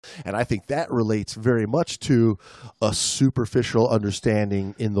And I think that relates very much to a superficial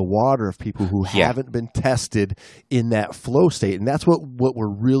understanding in the water of people who haven't been tested in that flow state. And that's what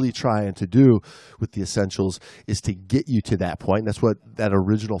we're really trying to do with the essentials, is to get you to that point. And that's what that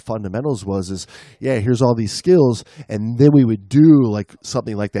original fundamentals was, here's all these skills. And then we would do like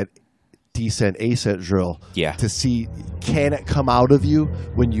something like that descent ascent drill to see, can it come out of you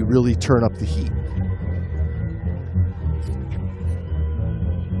when you really turn up the heat?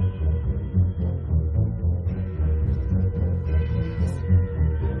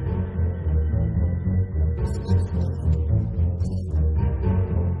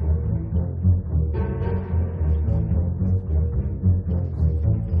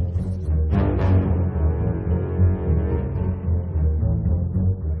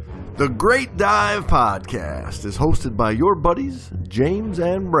 The Great Dive Podcast is hosted by your buddies, James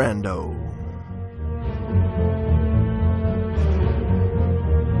and Brando.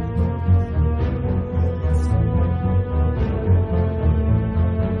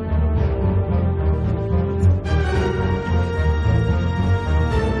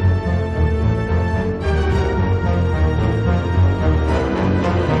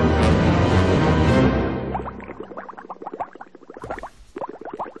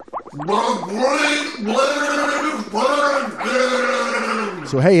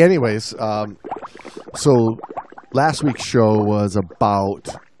 So, hey, anyways, so last week's show was about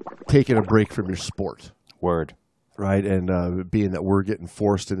taking a break from your sport. Word. Right? And being that we're getting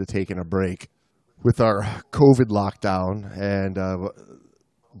forced into taking a break with our COVID lockdown.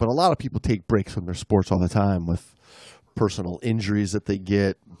 But a lot of people take breaks from their sports all the time with personal injuries that they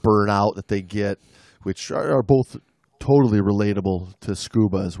get, burnout that they get, which are both totally relatable to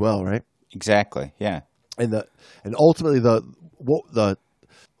scuba as well, right? Exactly, yeah. And ultimately the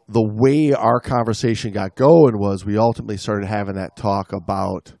way our conversation got going was we ultimately started having that talk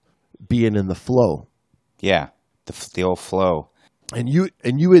about being in the flow. Yeah, the old flow. And you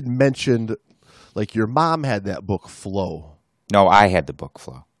had mentioned, like, your mom had that book Flow. No, I had the book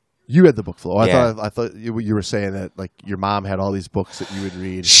Flow. You had the book Flow. Yeah. I thought you were saying that, like, your mom had all these books that you would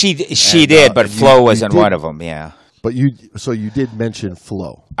read. She did, but Flow wasn't one of them. Yeah. But you did mention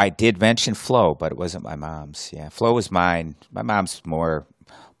Flow. I did mention Flow, but it wasn't my mom's. Yeah, Flow was mine. My mom's more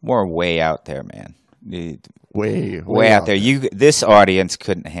way out there, man. Way out there. This audience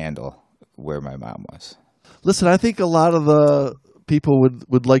couldn't handle where my mom was. Listen, I think a lot of the people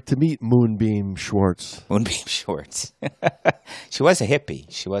would like to meet Moonbeam Schwartz. Moonbeam Schwartz. She was a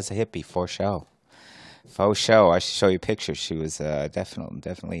hippie for show. Faux show. I should show you pictures. She was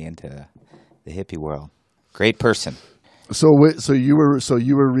definitely into the hippie world. Great person. So you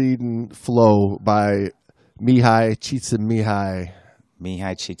were reading Flow by Mihai Csikszentmihalyi.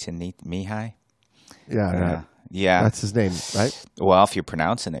 Mihai Csikszentmihalyi? Yeah. Yeah. That's his name, right? Well, if you're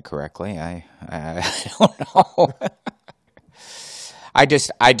pronouncing it correctly, I don't know. I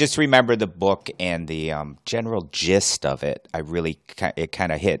just remember the book and the general gist of it. It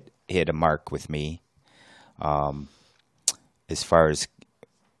kind of hit a mark with me, as far as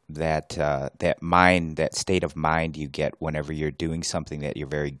that state of mind you get whenever you're doing something that you're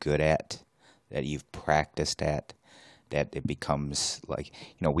very good at, that you've practiced at, that it becomes like,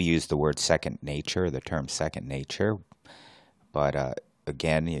 we use the word second nature, the term second nature, but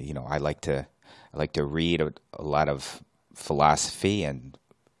again, I like to read a lot of philosophy and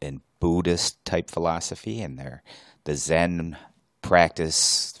Buddhist type philosophy, and the Zen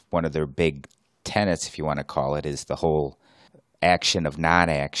practice. One of their big tenets, if you want to call it, is the whole action of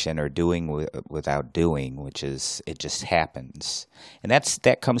non-action, or doing without doing, which is it just happens, and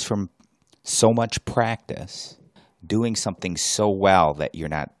that comes from so much practice, doing something so well that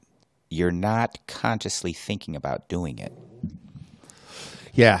you're not consciously thinking about doing it.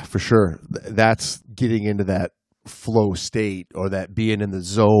 Yeah, for sure. That's getting into that flow state, or that being in the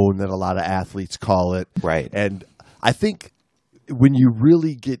zone that a lot of athletes call it. Right. And I think when you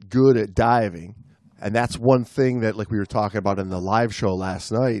really get good at diving, and that's one thing that, like we were talking about in the live show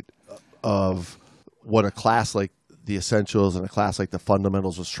last night, of what a class like the Essentials and a class like the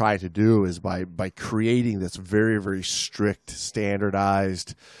Fundamentals was trying to do, is by creating this very, very strict,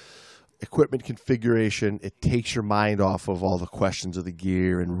 standardized equipment configuration, it takes your mind off of all the questions of the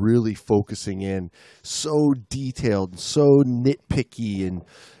gear and really focusing in so detailed and so nitpicky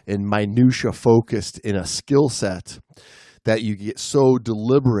and minutia focused in a skill set that you get so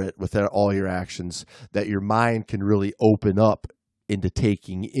deliberate with all your actions that your mind can really open up into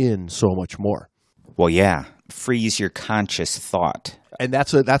taking in so much more. Well, yeah, freeze your conscious thought. And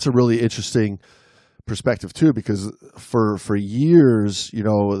that's a really interesting perspective too, because for years,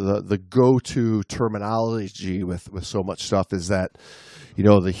 the go-to terminology with so much stuff is that,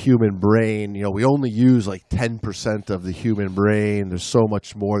 the human brain, we only use like 10% of the human brain. There's so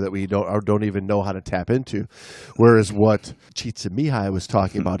much more that we don't even know how to tap into. Whereas what Csikszentmihalyi was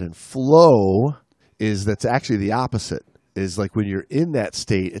talking about in flow is that's actually the opposite. Is like when you're in that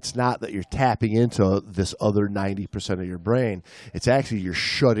state, it's not that you're tapping into this other 90% of your brain. It's actually you're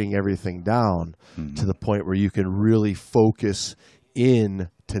shutting everything down to the point where you can really focus in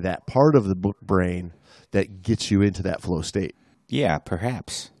to that part of the brain that gets you into that flow state. Yeah,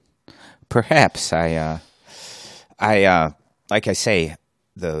 perhaps. I like I say,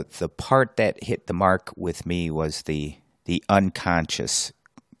 the part that hit the mark with me was the unconscious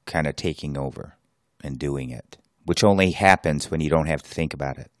kind of taking over and doing it, which only happens when you don't have to think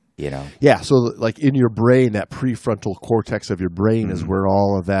about it, Yeah, so like in your brain, that prefrontal cortex of your brain is where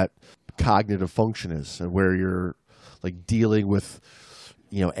all of that cognitive function is, and where you're like dealing with,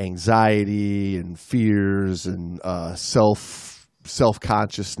 anxiety and fears and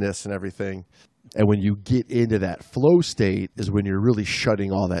self-consciousness and everything. And when you get into that flow state is when you're really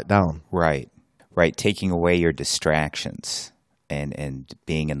shutting all that down. Right. Taking away your distractions and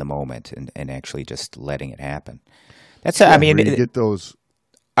being in the moment and actually just letting it happen. You get those.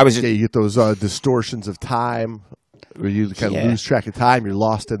 You get those distortions of time, where you kind of lose track of time. You're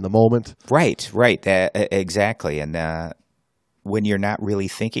lost in the moment. Right. Exactly. And when you're not really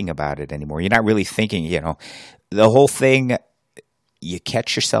thinking about it anymore, you're not really thinking. The whole thing you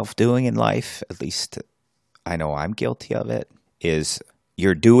catch yourself doing in life. At least I know I'm guilty of it. Is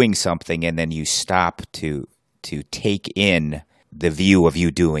you're doing something and then you stop to take in the view of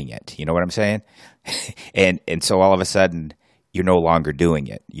you doing it. You know what I'm saying? and so all of a sudden you're no longer doing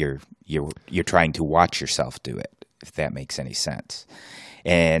it. You're trying to watch yourself do it, if that makes any sense.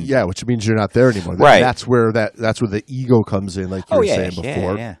 And which means you're not there anymore. Right. That's where the ego comes in, like you were saying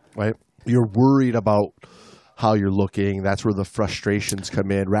before. Yeah. Right? You're worried about how you're looking. That's where the frustrations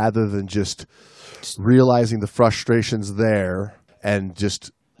come in, rather than just realizing the frustration's there and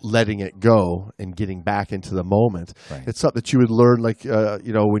just letting it go and getting back into the moment. Right. It's something that you would learn, like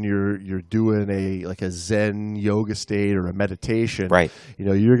when you're doing a Zen yoga state or a meditation. Right.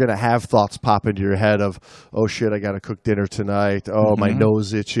 You're gonna have thoughts pop into your head of, oh shit, I gotta cook dinner tonight. Oh, my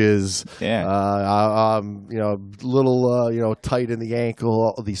nose itches. Yeah. I'm little tight in the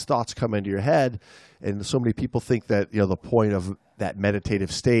ankle. All these thoughts come into your head, and so many people think that the point of that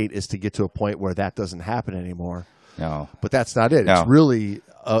meditative state is to get to a point where that doesn't happen anymore. No. But that's not it. No. It's really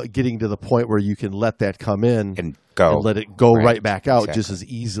getting to the point where you can let that come in and go and let it go right back out exactly. just as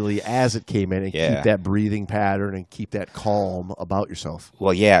easily as it came in, and keep that breathing pattern and keep that calm about yourself.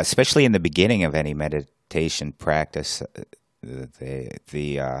 Well, yeah, especially in the beginning of any meditation practice,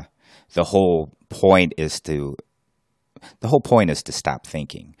 the whole point is to stop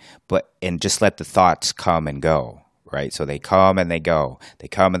thinking, and just let the thoughts come and go. Right, so they come and they go. They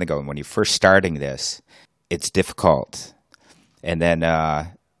come and they go. And when you're first starting this, it's difficult. And then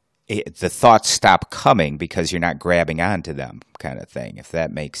the thoughts stop coming because you're not grabbing onto them, kind of thing. If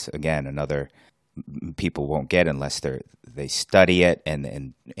that makes, again, people won't get unless they study it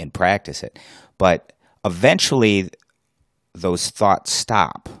and practice it. But eventually those thoughts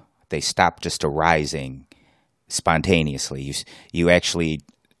stop. They stop just arising spontaneously. You actually,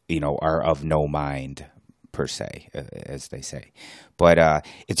 are of no mind, per se, as they say. But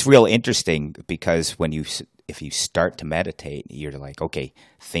it's real interesting because if you start to meditate, you're like, okay,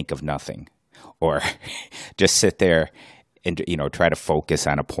 think of nothing, or just sit there and try to focus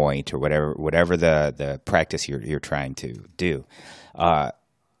on a point or whatever the practice you're trying to do.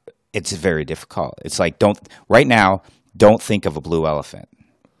 It's very difficult. It's like don't think of a blue elephant.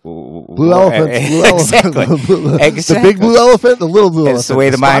 Blue elephant. Exactly. The big blue elephant, the little blue elephant. It's the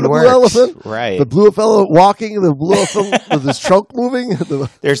way the mind works. Blue elephant, right. The blue fellow walking, the blue elephant with his trunk moving.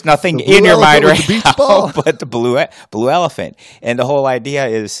 There's nothing in your mind right beach now ball. but the blue elephant. And the whole idea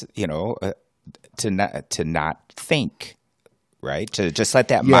is, to not think, right? To just let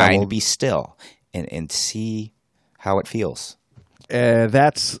that mind be still and see how it feels. And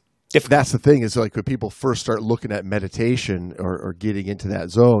that's difficult. That's the thing, is like when people first start looking at meditation or getting into that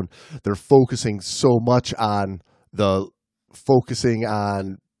zone, they're focusing so much on the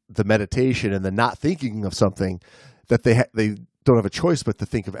meditation and the not thinking of something that they don't have a choice but to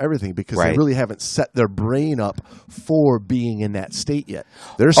think of everything, because they really haven't set their brain up for being in that state yet.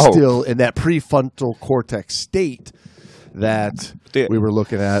 They're still in that prefrontal cortex state that we were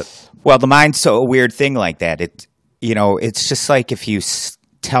looking at. Well, the mind's so a weird thing like that. It's just like if you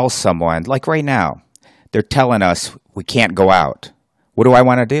tell someone, like right now, they're telling us we can't go out. What do I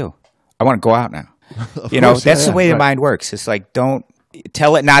want to do? I want to go out now. Of You know, course, that's the way the right. mind works. It's like, don't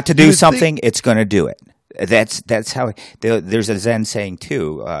tell it not to do something; it's going to do it. That's how. There's a Zen saying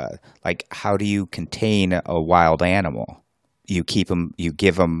too. Like, how do you contain a wild animal? You give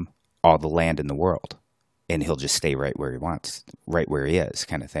him all the land in the world, and he'll just stay right where he wants, right where he is,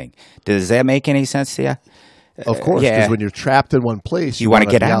 kind of thing. Does that make any sense to you? Of course, because when you're trapped in one place, You wanna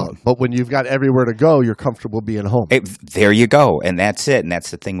wanna get be out. But when you've got everywhere to go, you're comfortable being home. There you go, and that's it. And that's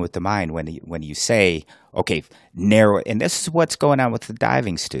the thing with the mind. When you say, okay, narrow, and this is what's going on with the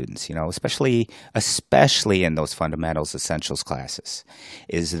diving students, you know, especially in those fundamentals essentials classes,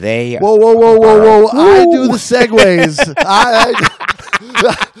 is they Whoa! I do the segues.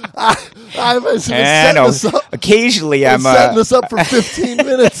 I've been setting this up. Occasionally, I'm setting this up for 15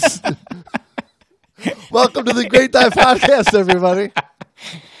 minutes. Welcome to the Great Dive Podcast, everybody.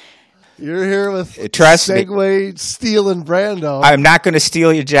 You're here with Trust me. Segway stealing Brando. I'm not going to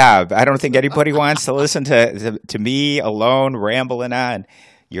steal your job. I don't think anybody wants to listen to me alone rambling on.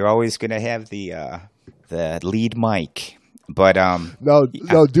 You're always going to have the lead mic. But no,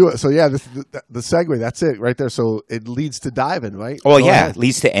 do it. So yeah, the segue. That's it right there. So it leads to diving, right? Well, Go yeah, ahead. it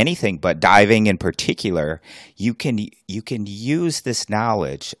leads to anything, but diving in particular, you can use this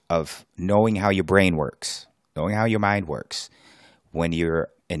knowledge of knowing how your brain works, knowing how your mind works, when you're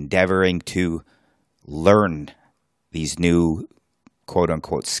endeavoring to learn these new quote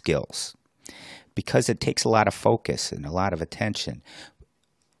unquote skills, because it takes a lot of focus and a lot of attention.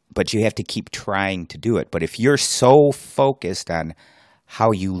 But you have to keep trying to do it. But if you're so focused on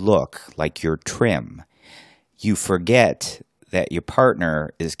how you look, like your trim, you forget that your partner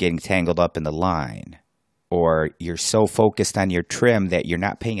is getting tangled up in the line. Or you're so focused on your trim that you're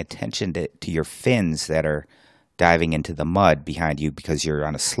not paying attention to your fins that are diving into the mud behind you because you're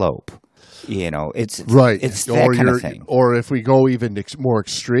on a slope. You know, it's right. It's that kind of thing. Or if we go even more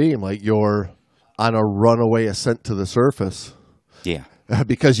extreme, like you're on a runaway ascent to the surface. Yeah.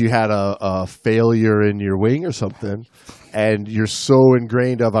 Because you had a failure in your wing or something, and you're so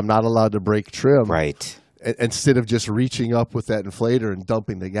ingrained of I'm not allowed to break trim. Right. Instead of just reaching up with that inflator and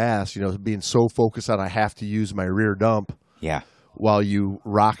dumping the gas, you know, being so focused on I have to use my rear dump. Yeah. While you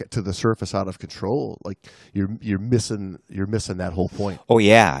rock it to the surface out of control, like you're missing that whole point. Oh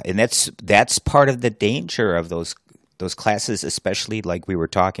yeah, and that's part of the danger of those classes, especially like we were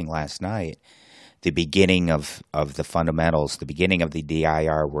talking last night. The beginning of the fundamentals, the beginning of the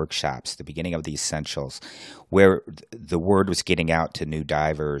DIR workshops, the beginning of the essentials, where the word was getting out to new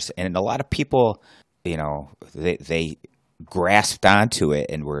divers. And a lot of people, you know, they grasped onto it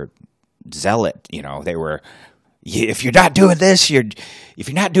and were zealot. You know, they were, if you're not doing this, if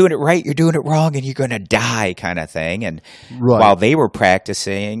you're not doing it right, you're doing it wrong and you're going to die kind of thing. And while they were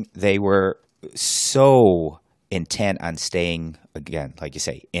practicing, they were so intent on staying, again, like you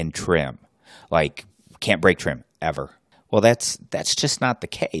say, in trim. Like, can't break trim ever. Well, that's just not the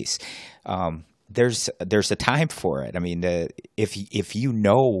case. There's a time for it. I mean, if you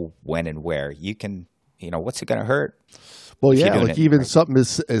know when and where, you can, you know, what's it going to hurt? Well, yeah, like even something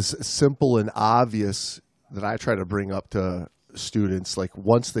as simple and obvious that I try to bring up to students, like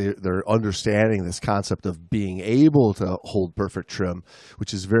once they're understanding this concept of being able to hold perfect trim,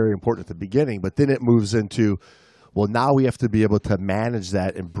 which is very important at the beginning, but then it moves into, well, now we have to be able to manage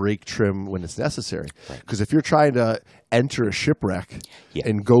that and break trim when it's necessary. Because if you're trying to enter a shipwreck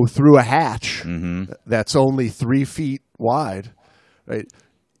and go through a hatch that's only 3 feet wide, right?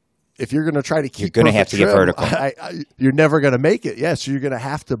 If you're going to try to keep you're going to have to get vertical. You're never going to make it. Yes, you're going to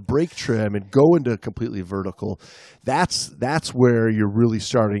have to break trim and go into completely vertical. That's where you're really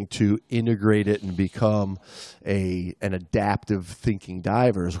starting to integrate it and become an adaptive thinking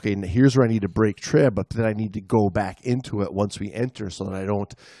diver. Okay, and here's where I need to break trim, but then I need to go back into it once we enter so that I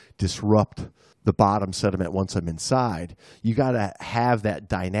don't disrupt the bottom sediment once I'm inside. You got to have that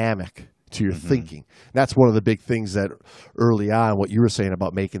dynamic to your thinking. That's one of the big things that early on, what you were saying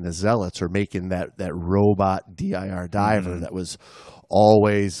about making the zealots or making that robot DIR diver that was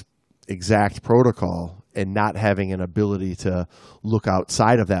always exact protocol and not having an ability to look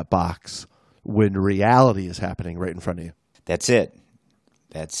outside of that box when reality is happening right in front of you. That's it.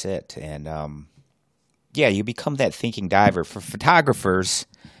 And yeah, you become that thinking diver. For photographers,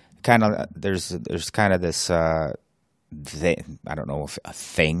 kind of there's kind of this I don't know if a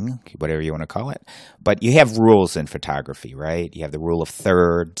thing, whatever you want to call it, but you have rules in photography, right? You have the rule of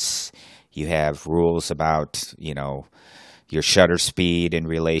thirds. You have rules about, you know, your shutter speed in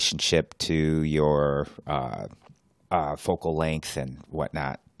relationship to your focal length and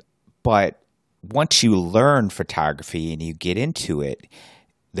whatnot. But once you learn photography and you get into it,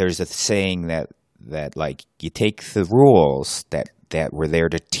 there's a saying that like you take the rules that were there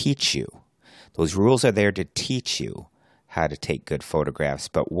to teach you, Those rules are there to teach you how to take good photographs.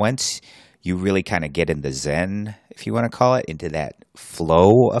 But once you really kind of get in the zen, if you want to call it, into that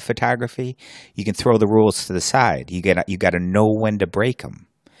flow of photography, you can throw the rules to the side. You got to know when to break them.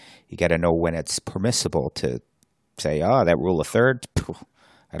 You got to know when it's permissible to say, oh, that rule of thirds,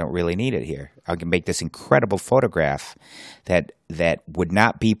 I don't really need it here. I can make this incredible photograph that would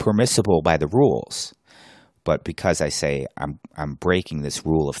not be permissible by the rules. But because I say I'm breaking this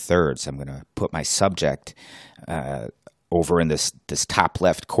rule of thirds, I'm going to put my subject over in this top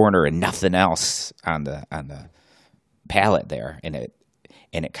left corner and nothing else on the palette there, and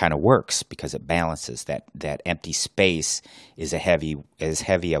it kind of works because it balances that empty space is as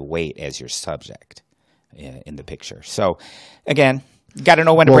heavy a weight as your subject in the picture. So again, you got to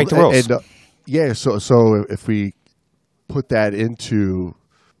know when to break the rules. So if we put that into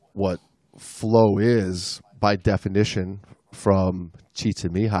what flow is, by definition, from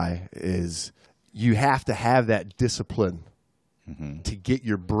Csikszentmihalyi, is you have to have that discipline to get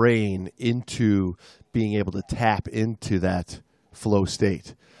your brain into being able to tap into that flow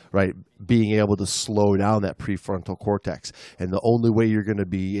state, right? Being able to slow down that prefrontal cortex. And the only way you're going to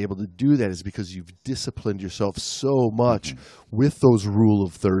be able to do that is because you've disciplined yourself so much with those rule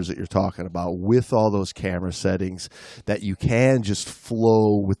of thirds that you're talking about, with all those camera settings, that you can just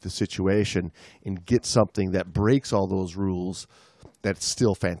flow with the situation and get something that breaks all those rules that's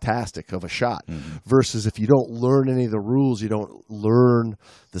still fantastic of a shot. Versus if you don't learn any of the rules, you don't learn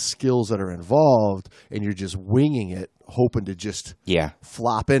the skills that are involved, and you're just winging it, hoping to just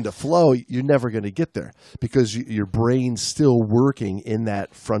flop into flow, you're never going to get there because your brain's still working in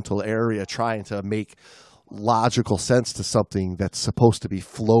that frontal area trying to make logical sense to something that's supposed to be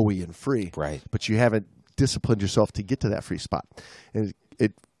flowy and free. Right. But you haven't disciplined yourself to get to that free spot. And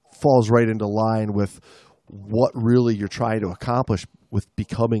it falls right into line with what really you're trying to accomplish with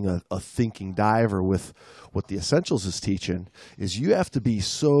becoming a thinking diver. With what the Essentials is teaching is you have to be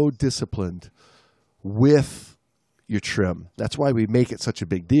so disciplined with your trim. That's why we make it such a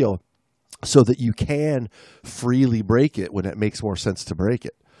big deal, so that you can freely break it when it makes more sense to break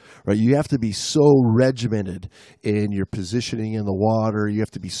it. Right? You have to be so regimented in your positioning in the water. You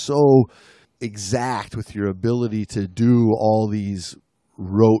have to be so exact with your ability to do all these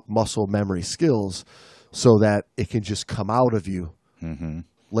rote muscle memory skills, so that it can just come out of you,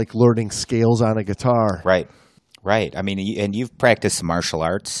 like learning scales on a guitar. Right. I mean, and you've practiced martial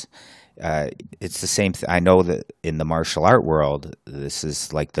arts. It's the same. I know that in the martial art world, this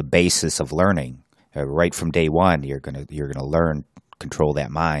is like the basis of learning. Right from day one, you're gonna learn control that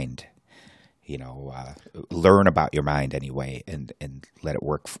mind. Learn about your mind anyway, and let it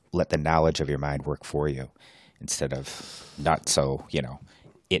work. Let the knowledge of your mind work for you, instead of not so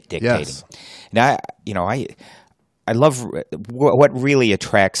it dictating. Yes. Now, I love what really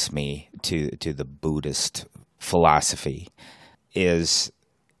attracts me to the Buddhist philosophy is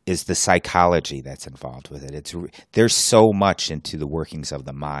the psychology that's involved with it. There's so much into the workings of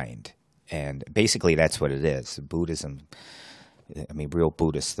the mind, and basically that's what it is. Buddhism. I mean, real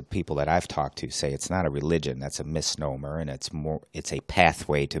Buddhists, the people that I've talked to, say it's not a religion. That's a misnomer, and it's a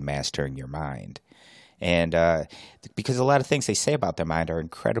pathway to mastering your mind. And because a lot of things they say about their mind are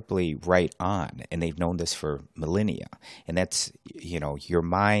incredibly right on, and they've known this for millennia. And that's, your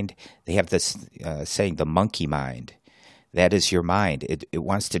mind, they have this saying, the monkey mind. That is your mind. It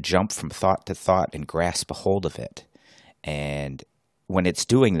wants to jump from thought to thought and grasp a hold of it. And when it's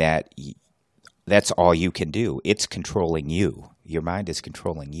doing that, that's all you can do. It's controlling you. Your mind is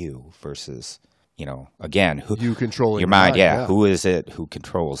controlling you versus, again, you controlling your mind. Yeah. Who is it who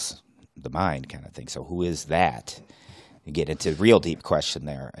controls the mind, kind of thing? So who is that? You get into a real deep question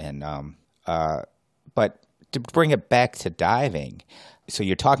there. And but to bring it back to diving, so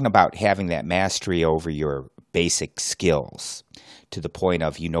you're talking about having that mastery over your basic skills to the point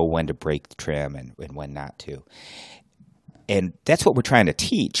of when to break the trim and when not to. And that's what we're trying to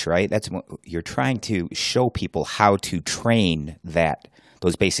teach, right? That's what you're trying to show people, how to train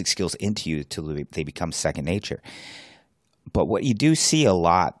those basic skills into you till they become second nature. But what you do see a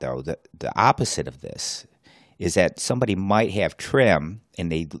lot, though, the opposite of this is that somebody might have trim, and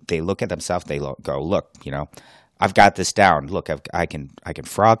they look at themselves, they go, look, I've got this down. Look, I can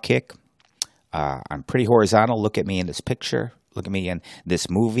frog kick. I'm pretty horizontal. Look at me in this picture. Look at me in this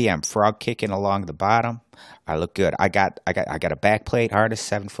movie. I'm frog kicking along the bottom. I look good. I got a back plate harness,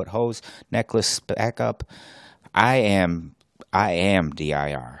 7-foot hose, necklace, backup. I am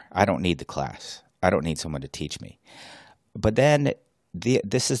DIR. I don't need the class. I don't need someone to teach me. But then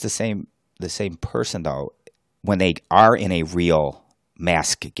this is the same person, though, when they are in a real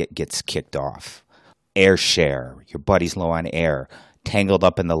mask gets kicked off. Air share, your buddy's low on air, tangled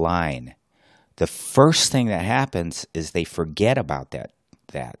up in the line. the first thing that happens is they forget about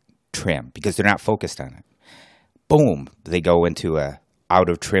that trim because they're not focused on it. Boom, they go into a out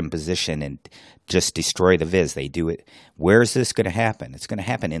of trim position and just destroy the viz. They do it. Where is this going to happen? It's going to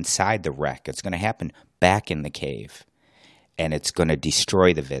happen inside the wreck. It's going to happen back in the cave, and it's going to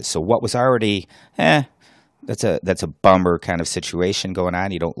destroy the viz. So what was already, that's a bummer kind of situation going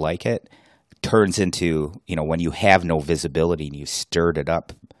on. You don't like it. Turns into, when you have no visibility and you stirred it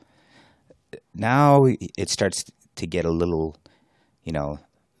up. Now it starts to get a little,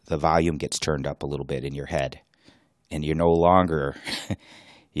 the volume gets turned up a little bit in your head, and you're no longer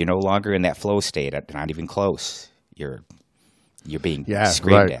in that flow state. Not even close. You're being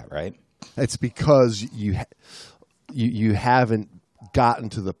screamed at, right? It's because you haven't gotten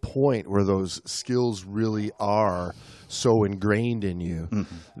to the point where those skills really are so ingrained in you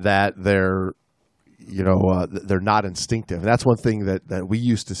that they're not instinctive. And that's one thing that we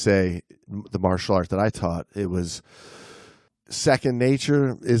used to say, the martial art that I taught, it was second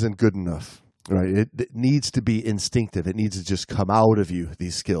nature isn't good enough, right? It needs to be instinctive. It needs to just come out of you,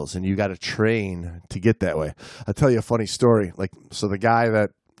 these skills, and you got to train to get that way. I'll tell you a funny story. So the guy that,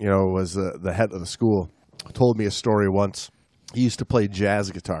 was the head of the school told me a story once. He used to play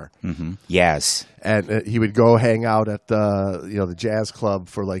jazz guitar. Mm-hmm. Yes. And he would go hang out at the jazz club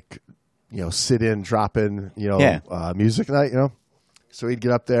for sit in, drop in, music night, So he'd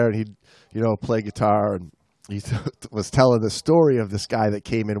get up there and he'd, play guitar. And he was telling the story of this guy that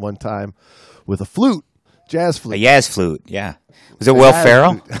came in one time with a flute, jazz flute. A jazz flute, yeah. Was it Will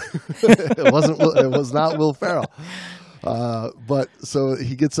Ferrell? It wasn't. It was not Will Ferrell. But so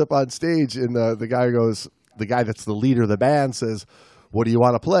he gets up on stage and the guy that's the leader of the band says, "What do you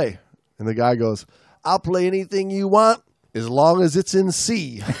want to play?" And the guy goes, "I'll play anything you want as long as it's in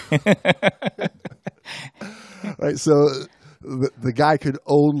C." Right. So the guy could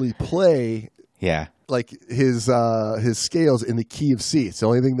only play his scales in the key of C. It's the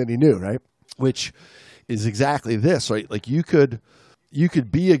only thing that he knew, right? Which is exactly this, right? Like you could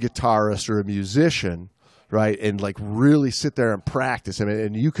be a guitarist or a musician, right? And really sit there and practice. I mean,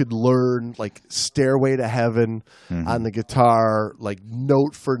 and you could learn Stairway to Heaven on the guitar,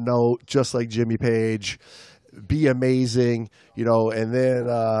 note for note, just like Jimmy Page, be amazing, and then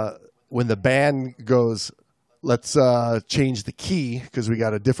when the band goes, let's change the key because we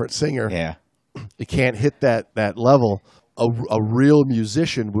got a different singer. Yeah. You can't hit that level. A real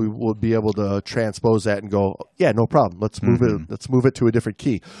musician would be able to transpose that and go, yeah, no problem. Let's move it. Let's move it to a different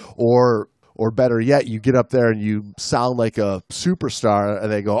key. Or better yet, you get up there and you sound like a superstar,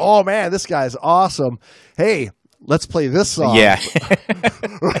 and they go, "Oh man, this guy's awesome. Hey, let's play this song." Yeah.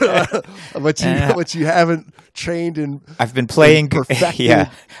 but you haven't trained in. I've been playing. Yeah,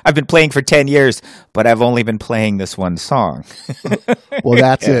 I've been playing for 10 years, but I've only been playing this one song. Well,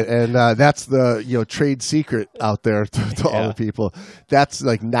 that's it, and that's the trade secret out there to all the people. That's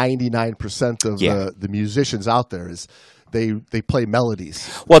 99% of the musicians out there is. They play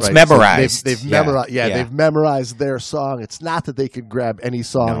melodies. Well, it's memorized. So they've memorized. Yeah, they've memorized their song. It's not that they could grab any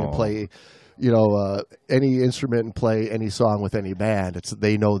song and play, any instrument and play any song with any band. It's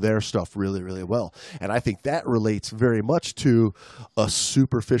they know their stuff really, really well. And I think that relates very much to a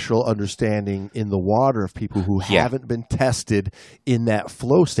superficial understanding in the water of people who haven't been tested in that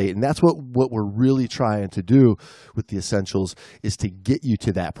flow state. And that's what we're really trying to do with the essentials is to get you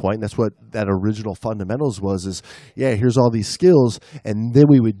to that point. And that's what that original fundamentals was here's all these skills. And then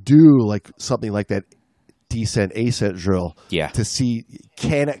we would do something like that descent ascent drill to see,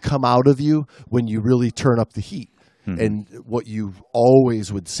 can it come out of you when you really turn up the heat? And what you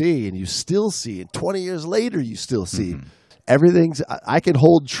always would see, and you still see, and 20 years later you still see, everything's, I can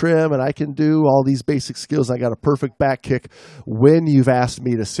hold trim and I can do all these basic skills. I got a perfect back kick when you've asked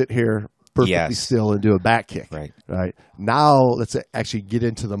me to sit here perfectly still and do a back kick. Right. Now let's actually get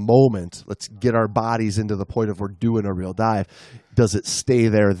into the moment. Let's get our bodies into the point of we're doing a real dive. Does it stay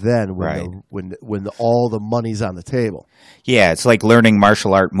there then when all the money's on the table? Yeah, it's like learning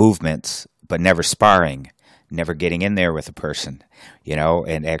martial art movements, but never sparring, never getting in there with a person,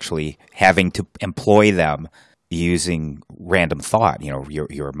 and actually having to employ them using random thought,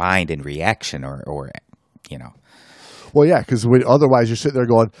 your mind and reaction or. Well, yeah, because otherwise you're sitting there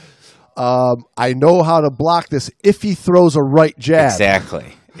going, I know how to block this if he throws a right jab.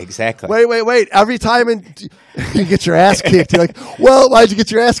 Exactly. Exactly. Wait. Every time you get your ass kicked, you're like, well, why'd you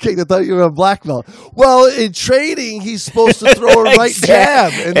get your ass kicked? I thought you were a black belt. Well, in training, he's supposed to throw a right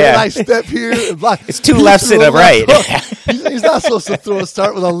jab, and then I step here and block. It's two lefts and a right. He's not supposed to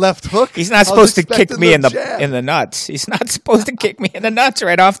start with a left hook. He's not supposed to kick me in the nuts. He's not supposed to kick me in the nuts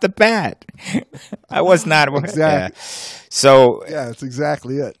right off the bat. I was not. Exactly. Yeah. So. Yeah, that's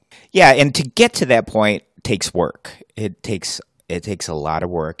exactly it. Yeah, and to get to that point takes work. It takes a lot of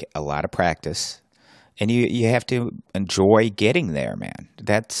work, a lot of practice, and you have to enjoy getting there, man.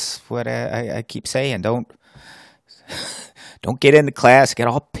 That's what I keep saying. Don't get into class, get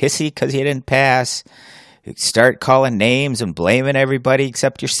all pissy because you didn't pass. Start calling names and blaming everybody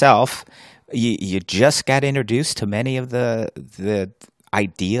except yourself. You just got introduced to many of the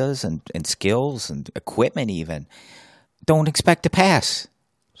ideas and skills and equipment even. Don't expect to pass.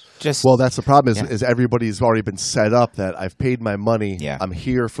 Well, that's the problem is everybody's already been set up that I've paid my money. Yeah. I'm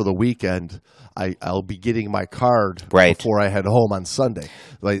here for the weekend. I'll be getting my card right. before I head home on Sunday.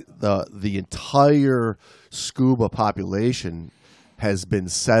 Like the entire scuba population has been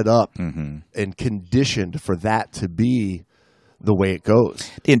set up and conditioned for that to be the way it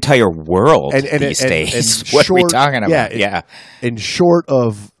goes. The entire world these days. What are we talking about? Yeah. And short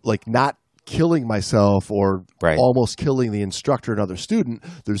of like not killing myself or almost killing the instructor and other student,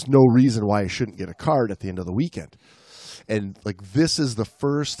 there's no reason why I shouldn't get a card at the end of the weekend. And like this is the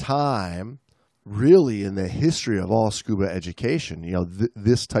first time really in the history of all scuba education,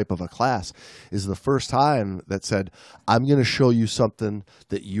 this type of a class is the first time that said, I'm going to show you something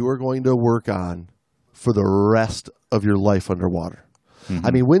that you are going to work on for the rest of your life underwater. Mm-hmm.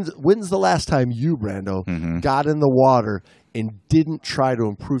 I mean, when's the last time you, Brando, got in the water and didn't try to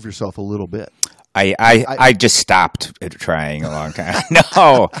improve yourself a little bit? I just stopped trying a long time.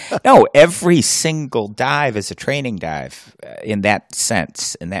 No, every single dive is a training dive in that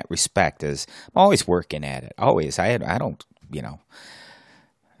sense, in that respect. I'm always working at it. Always. I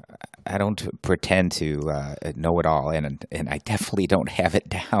don't pretend to know it all, and I definitely don't have it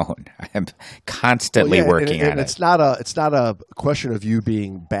down. I'm constantly working on it. It's not a question of you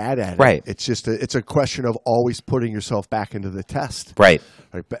being bad at it. Right. It's just it's a question of always putting yourself back into the test. Right.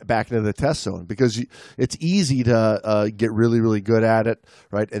 Back into the test zone, because it's easy to get really, really good at it,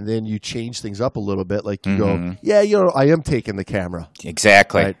 right? And then you change things up a little bit. Like you go, I am taking the camera.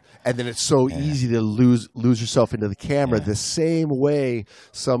 Exactly. Right? And then it's so easy to lose yourself into the camera the same way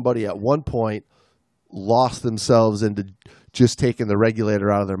somebody at one point lost themselves into just taking the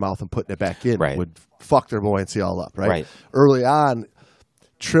regulator out of their mouth and putting it back in. Right. Would fuck their buoyancy all up, right? Right. Early on,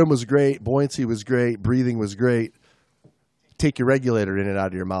 trim was great, buoyancy was great, breathing was great. Take your regulator in and out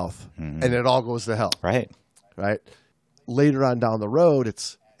of your mouth, and it all goes to hell. Right. Right. Later on down the road,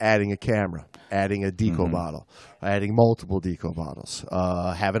 it's adding a camera, adding a deco bottle, adding multiple deco bottles,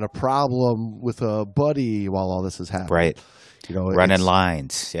 having a problem with a buddy while all this is happening. Right. Running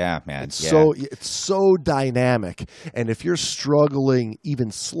lines. Yeah, man. It's so dynamic. And if you're struggling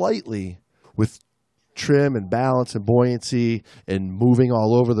even slightly with trim and balance and buoyancy and moving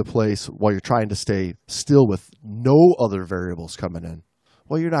all over the place while you're trying to stay still with no other variables coming in,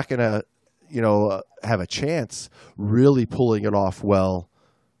 well, you're not going to, have a chance really pulling it off well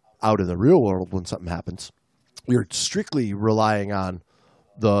out in the real world when something happens. You're strictly relying on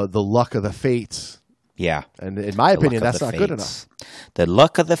the luck of the fates. Yeah. And in my opinion, that's not good enough. The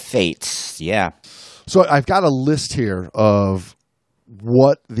luck of the fates. Yeah. So I've got a list here of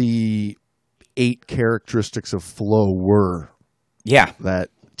what the 8 characteristics of flow were. Yeah. That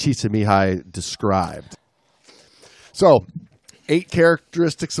Csikszentmihalyi described. So 8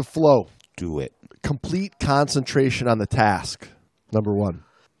 characteristics of flow. Do it. Complete concentration on the task. Number 1.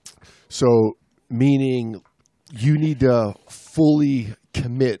 So meaning you need to fully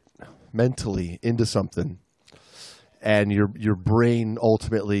commit mentally into something, and your brain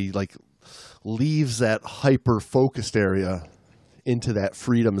ultimately like leaves that hyper focused area into that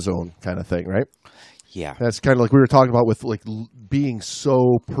freedom zone kind of thing, right? Yeah. That's kind of like we were talking about with like being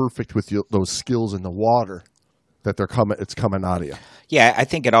so perfect with those skills in the water that it's coming out of you. Yeah, I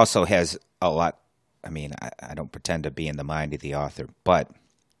think it also has a lot. I mean, I don't pretend to be in the mind of the author, but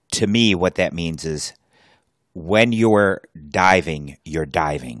to me, what that means is when you're diving, you're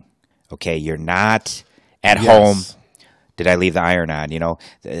diving. Okay, you're not at home. Did I leave the iron on?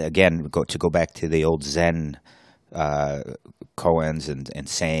 Again, go back to the old Zen koans and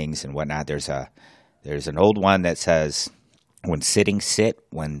sayings and whatnot. There's an old one that says, "When sitting, sit.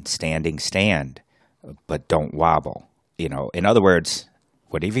 When standing, stand. But don't wobble." In other words,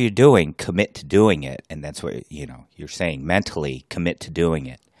 whatever you're doing, commit to doing it, and that's what you're saying mentally. Commit to doing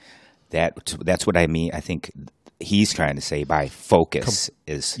it. That's what I mean. I think he's trying to say by focus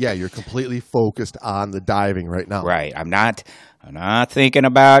is you're completely focused on the diving right now. right. I'm not thinking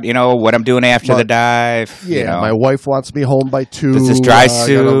about what I'm doing after the dive. Yeah, my wife wants me home by 2. Does this dry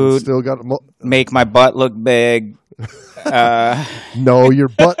suit still got make my butt look big? No, your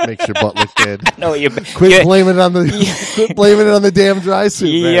butt makes your butt look big. No, quit blaming it on the damn dry suit.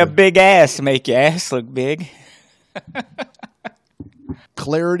 Your big ass make your ass look big.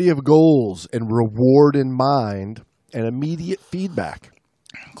 Clarity of goals and reward in mind and immediate feedback.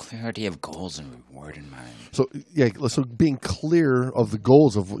 Clarity of goals and reward in mind. So so being clear of the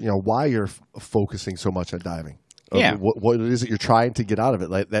goals of why you're focusing so much on diving. Yeah. What it is that you're trying to get out of it,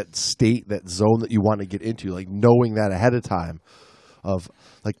 like that state, that zone that you want to get into, like knowing that ahead of time. Of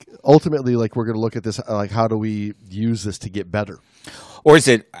like ultimately, like we're going to look at this, like how do we use this to get better? Or is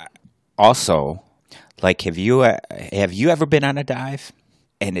it also like have you ever been on a dive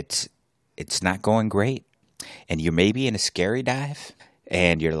and it's not going great, and you're maybe in a scary dive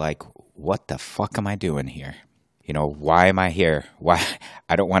and you're like, what the fuck am I doing here? Why am I here? Why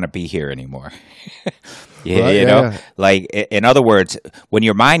I don't want to be here anymore. Like in other words, when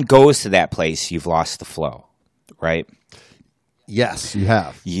your mind goes to that place, you've lost the flow, right? Yes, you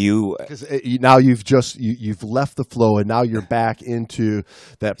have. Because now you've left the flow, and now you're back into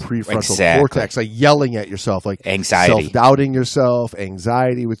that prefrontal cortex, like yelling at yourself, like anxiety, self-doubting yourself,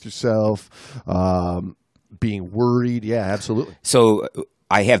 anxiety with yourself, being worried. Yeah, absolutely. So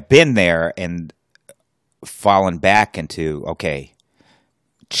I have been there and fallen back into, okay,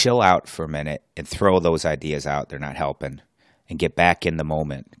 chill out for a minute and throw those ideas out. They're not helping. And get back in the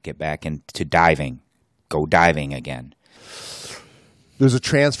moment. Get back into diving. Go diving again. There's a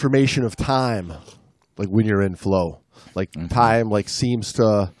transformation of time, like when you're in flow. Like time like seems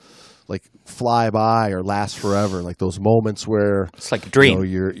to like fly by or last forever. Like those moments where it's like a dream.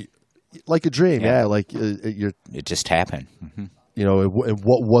 You're like a dream. Yeah, like it just happened. Mm-hmm. And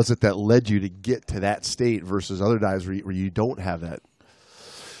what was it that led you to get to that state versus other dives where you don't have that?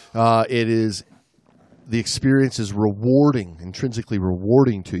 The experience is rewarding, intrinsically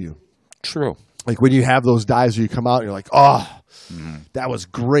rewarding to you. True. Like when you have those dives where you come out and you're like, oh, that was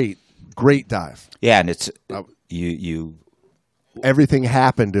great dive. Yeah, and it's you. Everything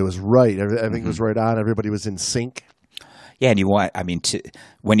happened. It was right. Everything was right on. Everybody was in sync. Yeah, and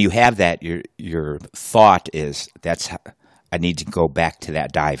when you have that, your thought is I need to go back to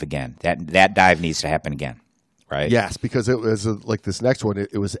that dive again. That dive needs to happen again, right? Yes, because it was like this next one.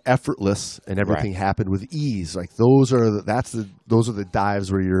 It was effortless, and everything happened with ease. Like those are the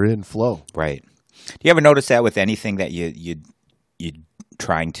dives where you're in flow. Right. Do you ever notice that with anything that you're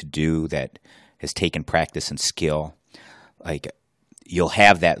trying to do that has taken practice and skill? Like you'll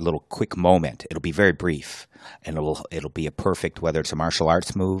have that little quick moment. It'll be very brief, and it'll be a perfect, whether it's a martial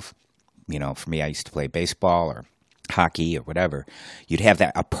arts move. For me, I used to play baseball or hockey or whatever. You'd have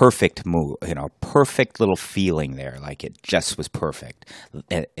a perfect move, perfect little feeling there, like it just was perfect,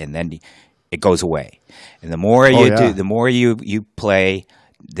 and then it goes away. And the more do, the more you play,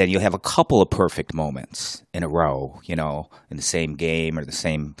 then you'll have a couple of perfect moments in a row, in the same game or the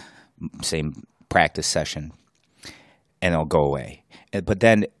same practice session, and they'll go away. But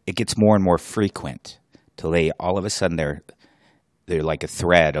then it gets more and more frequent till all of a sudden they're like a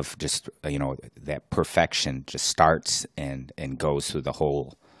thread of just that perfection just starts and goes through the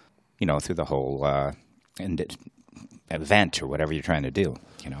whole event or whatever you're trying to do.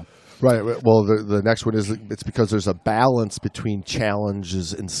 Right. Well, the next one is it's because there's a balance between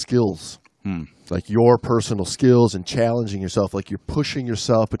challenges and skills. Like your personal skills and challenging yourself. Like you're pushing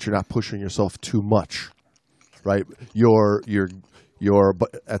yourself, but you're not pushing yourself too much. Right. But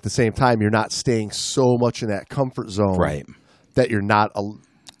at the same time, you're not staying so much in that comfort zone. Right. That you're not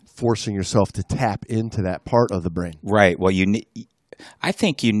forcing yourself to tap into that part of the brain. Right. Well, I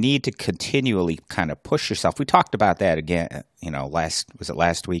think you need to continually kind of push yourself. We talked about that again,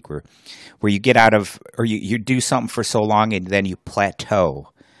 last week where you get out of, or you do something for so long and then you plateau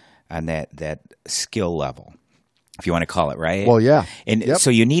on that skill level, if you want to call it, right? Well, yeah. And so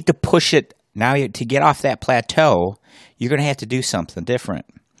you need to push it now to get off that plateau. You're going to have to do something different.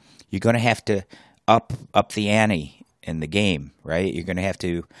 You're going to have to up the ante in the game, right? You're going to have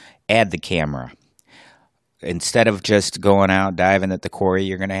to add the camera. Instead of just going out diving at the quarry,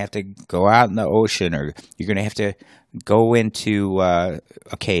 you're going to have to go out in the ocean, or you're going to have to go into a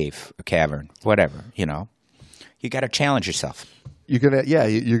cave, a cavern, whatever, You got to challenge yourself. You're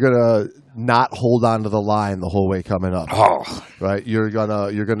gonna not hold on to the line the whole way coming up. Oh, right. You're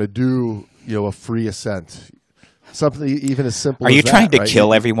gonna do a free ascent. Something even as simple. Are you as trying that, to right?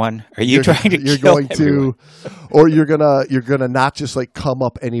 kill everyone? Are you trying to You're kill going everyone? or you're gonna not just like come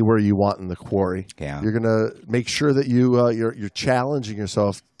up anywhere you want in the quarry. Yeah. You're gonna make sure that you're challenging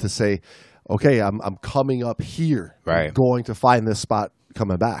yourself to say, okay, I'm coming up here. Right. I'm going to find this spot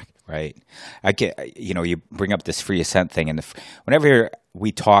coming back. Right. I get, you bring up this free ascent thing, and whenever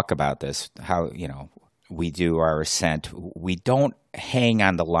we talk about this, how, we do our ascent, we don't hang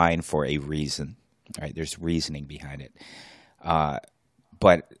on the line for a reason, right? There's reasoning behind it.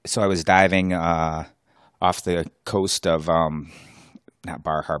 So I was diving off the coast of, not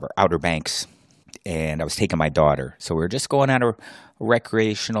Bar Harbor, Outer Banks, and I was taking my daughter. So we were just going on a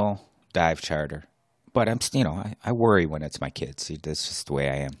recreational dive charter. But I worry when it's my kids. That's just the way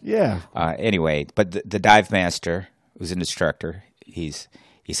I am. Yeah. Anyway, but the dive master, who's an instructor, he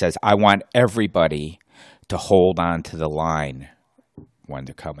says, I want everybody to hold on to the line when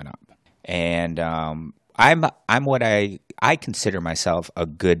they're coming up. And I'm what I consider myself a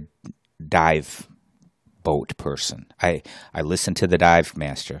good dive boat person. I listen to the dive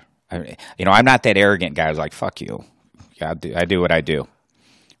master. I'm not that arrogant guy who's like, fuck you. Yeah, I do what I do.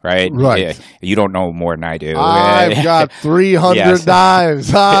 Right? Right. You don't know more than I do. I've got 300 Yes.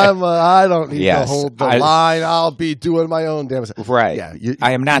 dives. I don't need Yes. to hold the line. I'll be doing my own damn thing. Right. Yeah.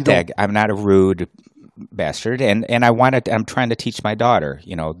 I am not that. I'm not a rude bastard, and I'm trying to teach my daughter.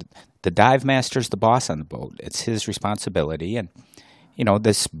 The dive master's the boss on the boat. It's his responsibility, and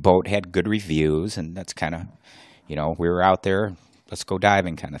this boat had good reviews, and that's kind of, we were out there, let's go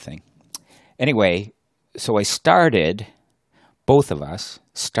diving kind of thing. Anyway, so both of us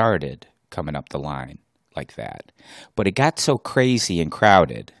started coming up the line like that. But it got so crazy and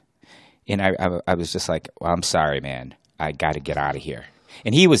crowded, and I was just like, well, I'm sorry, man. I got to get out of here.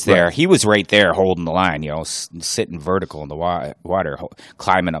 And he was there. Right. He was right there holding the line, sitting vertical in the water,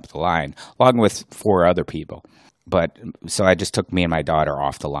 climbing up the line, along with 4 other people. But so I just took me and my daughter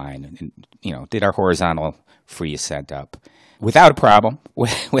off the line and, did our horizontal free ascent up without a problem,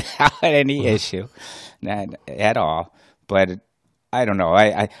 without any issue, not at all. But I don't know.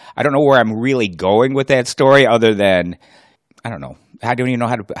 I don't know where I'm really going with that story, other than I don't know. I don't even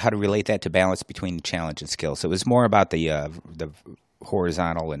know how to relate that to balance between challenge and skill. So it was more about the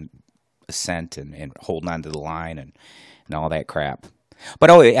horizontal and ascent and holding onto the line and all that crap.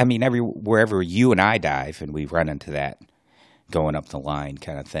 But wherever you and I dive, and we run into that going up the line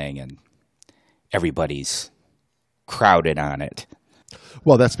kind of thing, and everybody's crowded on it.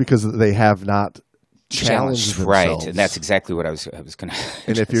 Well, that's because they have not challenged themselves. Right, and that's exactly what I was going to.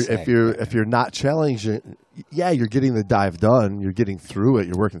 And if you're not challenging, you're getting the dive done, you're getting through it,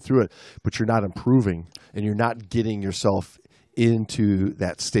 you're working through it, but you're not improving, and you're not getting yourself into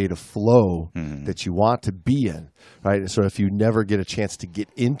that state of flow that you want to be in, right? And so if you never get a chance to get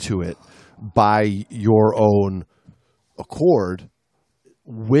into it by your own accord,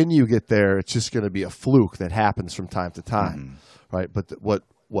 when you get there, it's just going to be a fluke that happens from time to time, right? But what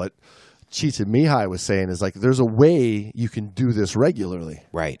Cheech and Mihai was saying is like, there's a way you can do this regularly.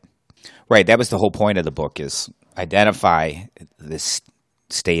 Right. That was the whole point of the book, is identify this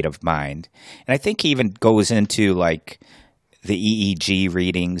state of mind. And I think he even goes into like the EEG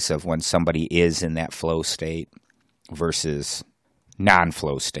readings of when somebody is in that flow state versus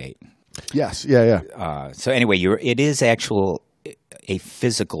non-flow state. Yes. Yeah. So anyway, it is a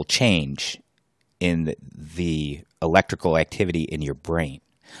physical change in the electrical activity in your brain.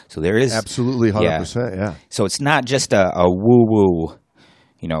 So there is absolutely 100%. Yeah. So it's not just a woo-woo,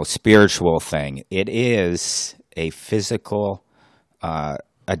 spiritual thing. It is a physical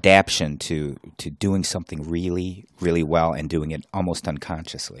adaptation to doing something really, really well and doing it almost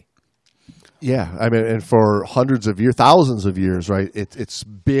unconsciously. Yeah, and for hundreds of years, thousands of years, right? It's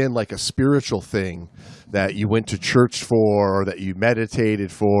been like a spiritual thing that you went to church for, or that you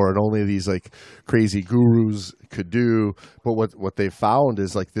meditated for, and only these like crazy gurus could do. But what they found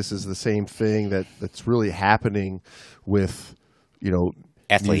is like this is the same thing that's really happening with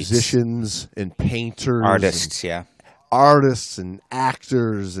athletes, musicians and painters, artists, artists and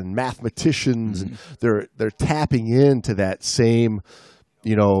actors and mathematicians, and they're tapping into that same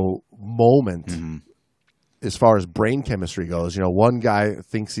moment as far as brain chemistry goes. One guy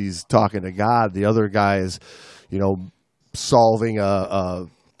thinks he's talking to God, the other guy is solving a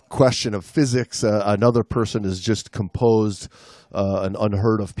question of physics, another person has just composed an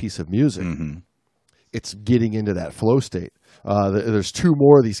unheard of piece of music. It's getting into that flow state. There's 2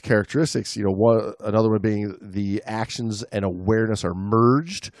 more of these characteristics. Another one being the actions and awareness are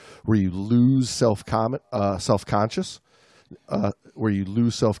merged, where you lose self-conscious, where you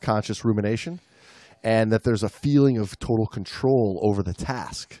lose self-conscious rumination, and that there's a feeling of total control over the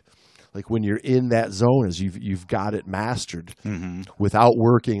task. like when you're in that zone, is you've got it mastered without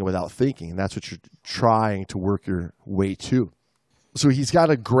working and without thinking, and that's what you're trying to work your way to. So he's got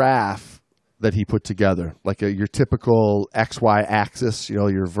a graph that he put together, like your typical XY axis,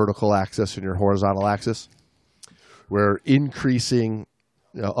 your vertical axis and your horizontal axis, where increasing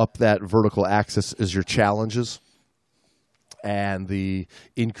up that vertical axis is your challenges, and the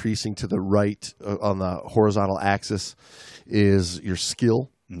increasing to the right on the horizontal axis is your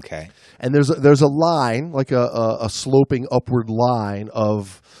skill. Okay. And there's a line, like a sloping upward line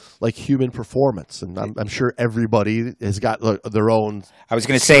of like human performance, and I'm sure everybody has got their own. I was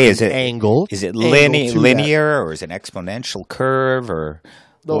going to say, is it angle? Is it linear or is it an exponential curve or?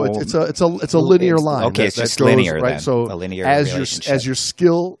 No, it's a linear line. Okay, it's just goes, linear, right? then. So a linear as relationship. as your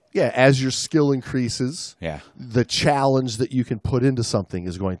skill increases, Yeah. the challenge that you can put into something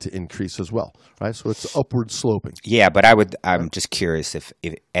is going to increase as well, right? So it's upward sloping. Yeah, but I'm just curious if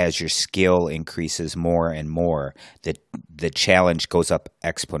as your skill increases more and more, the challenge goes up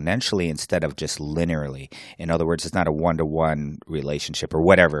exponentially instead of just linearly. In other words, it's not a one-to-one relationship or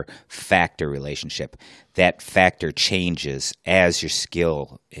whatever factor relationship. That factor changes as your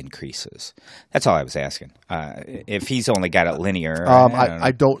skill increases. That's all I was asking. If he's only got it linear,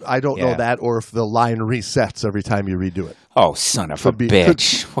 I don't know that, or if the line resets every time you redo it. Oh, son of a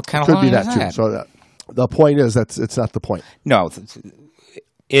bitch! What kind of line is that? Too. So the point is it's not the point. No,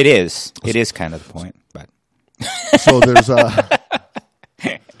 it is. It is kind of the point, but. So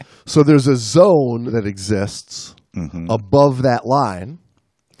there's a zone that exists above that line,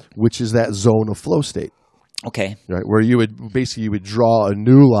 which is that zone of flow state. Okay. Right, where you would draw a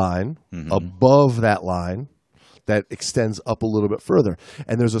new line above that line that extends up a little bit further.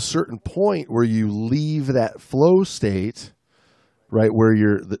 And there's a certain point where you leave that flow state, right,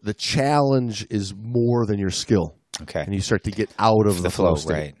 where the challenge is more than your skill. Okay. And you start to get out of the flow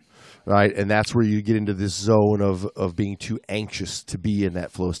state. Right. Right, and that's where you get into this zone of being too anxious to be in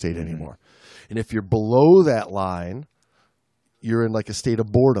that flow state anymore. And if you're below that line, you're in like a state of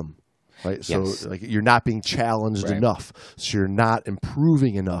boredom, right? So like you're not being challenged enough. So you're not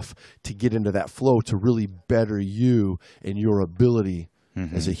improving enough to get into that flow to really better you and your ability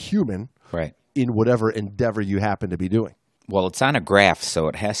as a human in whatever endeavor you happen to be doing. Well, it's on a graph, so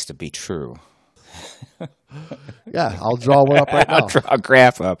it has to be true. Yeah, I'll draw one up right now. I'll draw a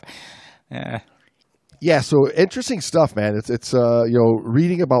graph up. Yeah, so interesting stuff, man. It's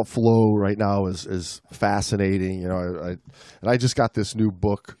reading about flow right now is fascinating. I just got this new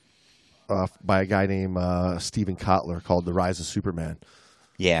book by a guy named Stephen Kotler called The Rise of Superman.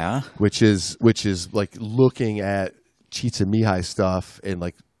 Yeah, which is like looking at Csikszentmihalyi stuff and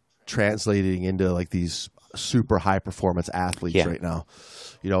like translating into like these super high performance athletes right now.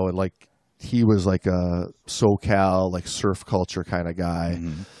 And like he was like a SoCal like surf culture kind of guy.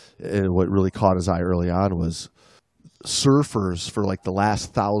 And what really caught his eye early on was surfers for like the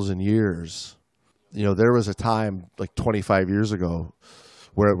last 1,000 years. There was a time like 25 years ago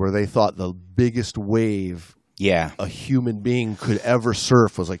where they thought the biggest wave a human being could ever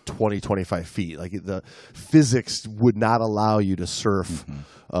surf was like 20, 25 feet. Like the physics would not allow you to surf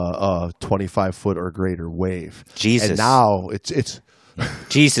a 25-foot or greater wave. Jesus. And now it's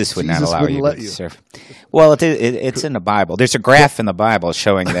Jesus would not allow you to surf. Well, it's in the Bible. There's a graph in the Bible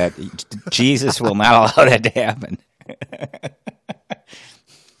showing that Jesus will not allow that to happen.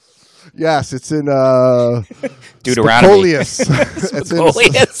 Yes, it's in Deuteronomy.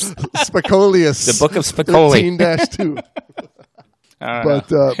 Spicolius. Spicolius. The book of Spicoli.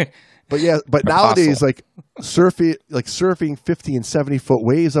 13-2. But nowadays, like surfing 50 and 70-foot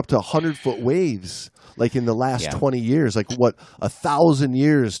waves up to 100-foot waves. Like in the last 20 years, like what 1,000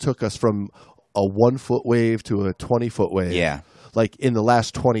 years took us from a 1-foot wave to a 20-foot wave. Yeah. Like in the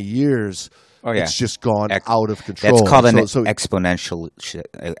last 20 years, it's just gone out of control. That's called an exponential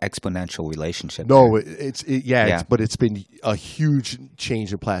relationship. No, but it's been a huge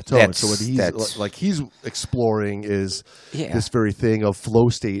change in plateau. And so what he's exploring is this very thing of flow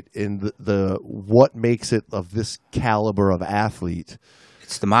state and the what makes it of this caliber of athlete.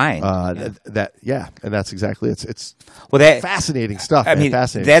 It's the mind. And that's exactly it's fascinating stuff. I mean,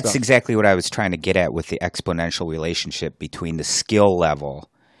 fascinating that's stuff. exactly what I was trying to get at with the exponential relationship between the skill level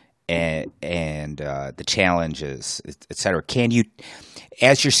and the challenges, et cetera. Can you,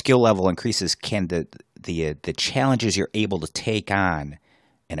 as your skill level increases, can the challenges you're able to take on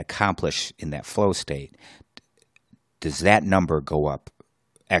and accomplish in that flow state, does that number go up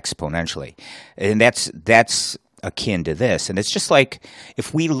exponentially? And that's akin to this. And it's just like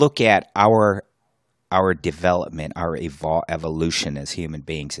if we look at our development, our evolution as human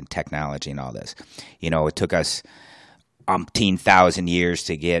beings and technology and all this, it took us umpteen thousand years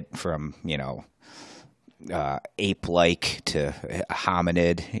to get from, ape-like to a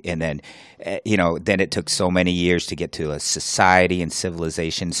hominid, and then, then it took so many years to get to a society and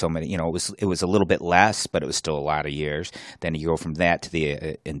civilization. So many, it was a little bit less, but it was still a lot of years. Then you go from that to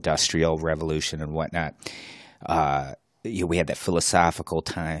the Industrial Revolution and whatnot. We had that philosophical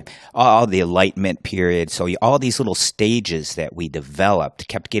time, all the Enlightenment period. So all these little stages that we developed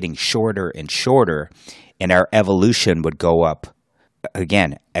kept getting shorter and shorter, and our evolution would go up,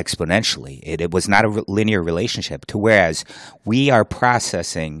 again, exponentially. It was not a linear relationship, to whereas we are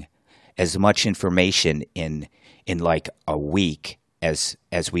processing as much information in like a week as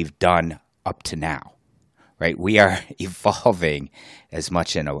we've done up to now, right? We are evolving as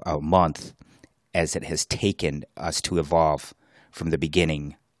much in a month as it has taken us to evolve from the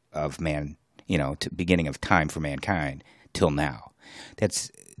beginning of man, to beginning of time for mankind till now.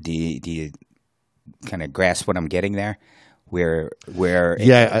 Do you kind of grasp what I'm getting there? We're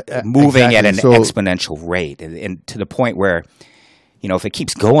moving at an exponential rate, and to the point where, if it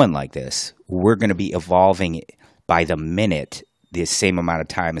keeps going like this, we're going to be evolving by the minute the same amount of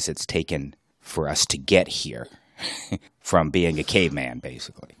time as it's taken for us to get here. From being a caveman,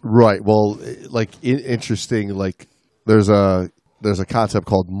 basically. Right. Well, interesting. Like, there's a concept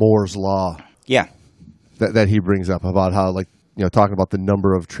called Moore's Law. Yeah. That he brings up about how, talking about the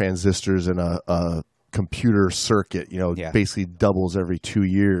number of transistors in a computer circuit, basically doubles every 2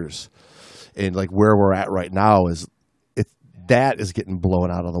 years, and like where we're at right now that is getting blown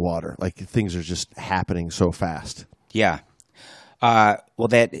out of the water. Like, things are just happening so fast. Yeah. Well,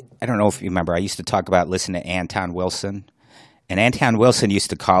 that, I don't know if you remember, I used to talk about listening to Anton Wilson, and Anton Wilson used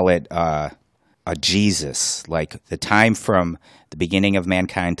to call it a Jesus, like the time from the beginning of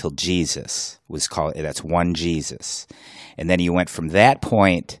mankind till Jesus was called, that's one Jesus. And then you went from that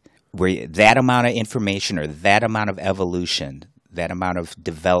point where that amount of information or that amount of evolution, that amount of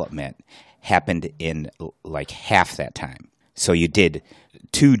development happened in like half that time. So you did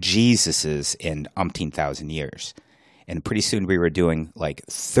 2 Jesuses in umpteen thousand years. And pretty soon we were doing like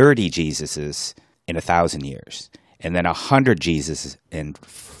 30 Jesuses in 1,000 years, and then 100 Jesuses in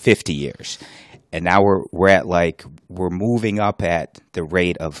 50 years. And now we're moving up at the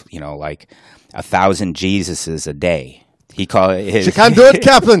rate of, like 1,000 Jesuses a day. He called it his. She can't do it,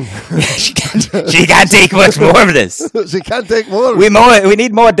 Captain. she can't take much more of this. She can't take more. We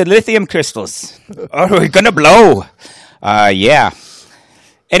need more dilithium crystals, or we're gonna blow. Yeah.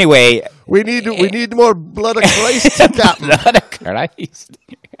 Anyway, we need more blood of Christ, Captain. Blood of Christ.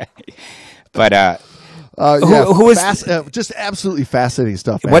 But who is just absolutely fascinating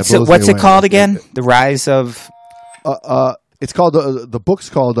stuff, man. What's it called again? The Rise of. It's called the book's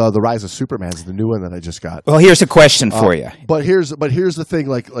called The Rise of Superman. It's the new one that I just got. Well, here's a question for you. But here's the thing.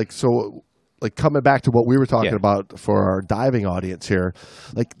 Like coming back to what we were talking about for our diving audience here.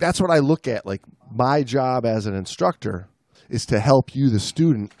 Like, that's what I look at. Like, my job as an instructor is to help you, the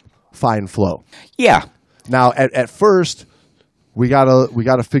student, find flow. Yeah. Now, at first, we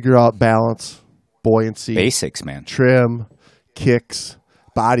gotta figure out balance, buoyancy, basics, man, trim, kicks,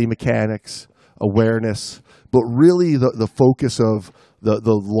 body mechanics, awareness. But really, the focus of the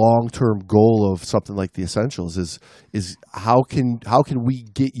long-term goal of something like the Essentials is how can we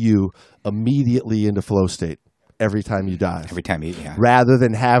get you immediately into flow state every time you dive. Every time you, rather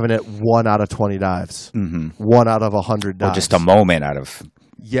than having it 1 out of 20 dives, 1 out of 100 dives, or just a moment out of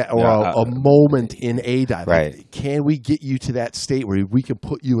a moment in a dive. Right? Like, can we get you to that state where we can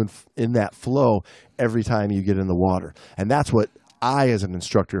put you in that flow every time you get in the water? And that's what I, as an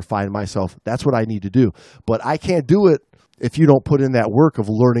instructor, find myself. That's what I need to do. But I can't do it if you don't put in that work of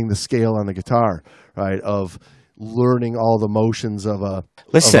learning the scale on the guitar, right? Of learning all the motions of a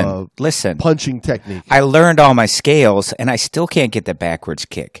punching technique. I learned all my scales, and I still can't get the backwards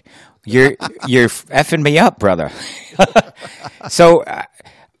kick. You're effing me up, brother. So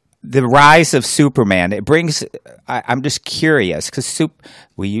the Rise of Superman, it brings. I'm just curious because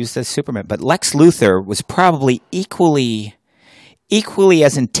we use the Superman, but Lex Luthor was probably equally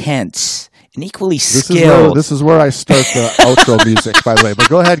as intense and equally skilled. This is where I start the outro music, by the way. But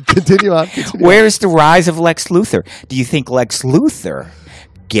go ahead, continue on. Where's the rise of Lex Luthor? Do you think Lex Luthor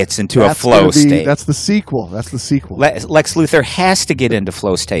gets into a flow state? That's the sequel. Lex Luthor has to get into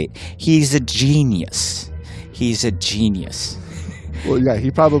flow state. He's a genius. Well, yeah,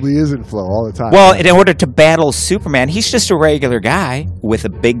 he probably is in flow all the time. Well, in order to battle Superman, he's just a regular guy with a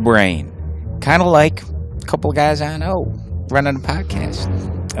big brain. Kind of like a couple of guys I know running a podcast.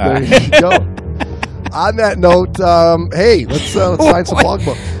 There you go. On that note, hey, let's find some blog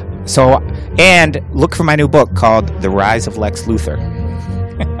book. So, and look for my new book called The Rise of Lex Luthor.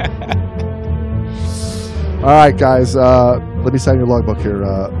 All right, guys. Let me sign your logbook here.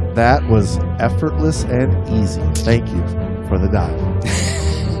 That was effortless and easy. Thank you for the dive.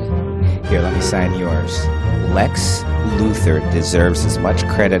 Here, let me sign yours. Lex Luthor deserves as much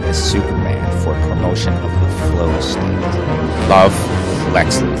credit as Superman for promotion of the flow state. Love,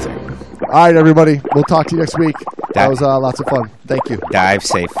 Lex Luthor. All right, everybody. We'll talk to you next week. That was lots of fun. Thank you. Dive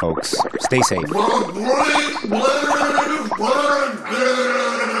safe, folks. Stay safe.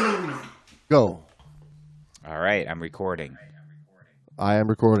 Go. All right, I'm recording. I am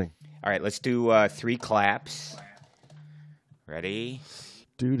recording. All right, let's do 3 claps. Ready?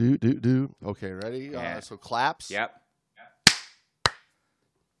 Do. Okay, ready? Yeah. So claps. Yep.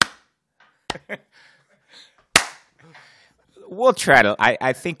 We'll try to.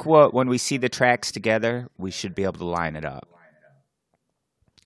 I think when we see the tracks together, we should be able to line it up.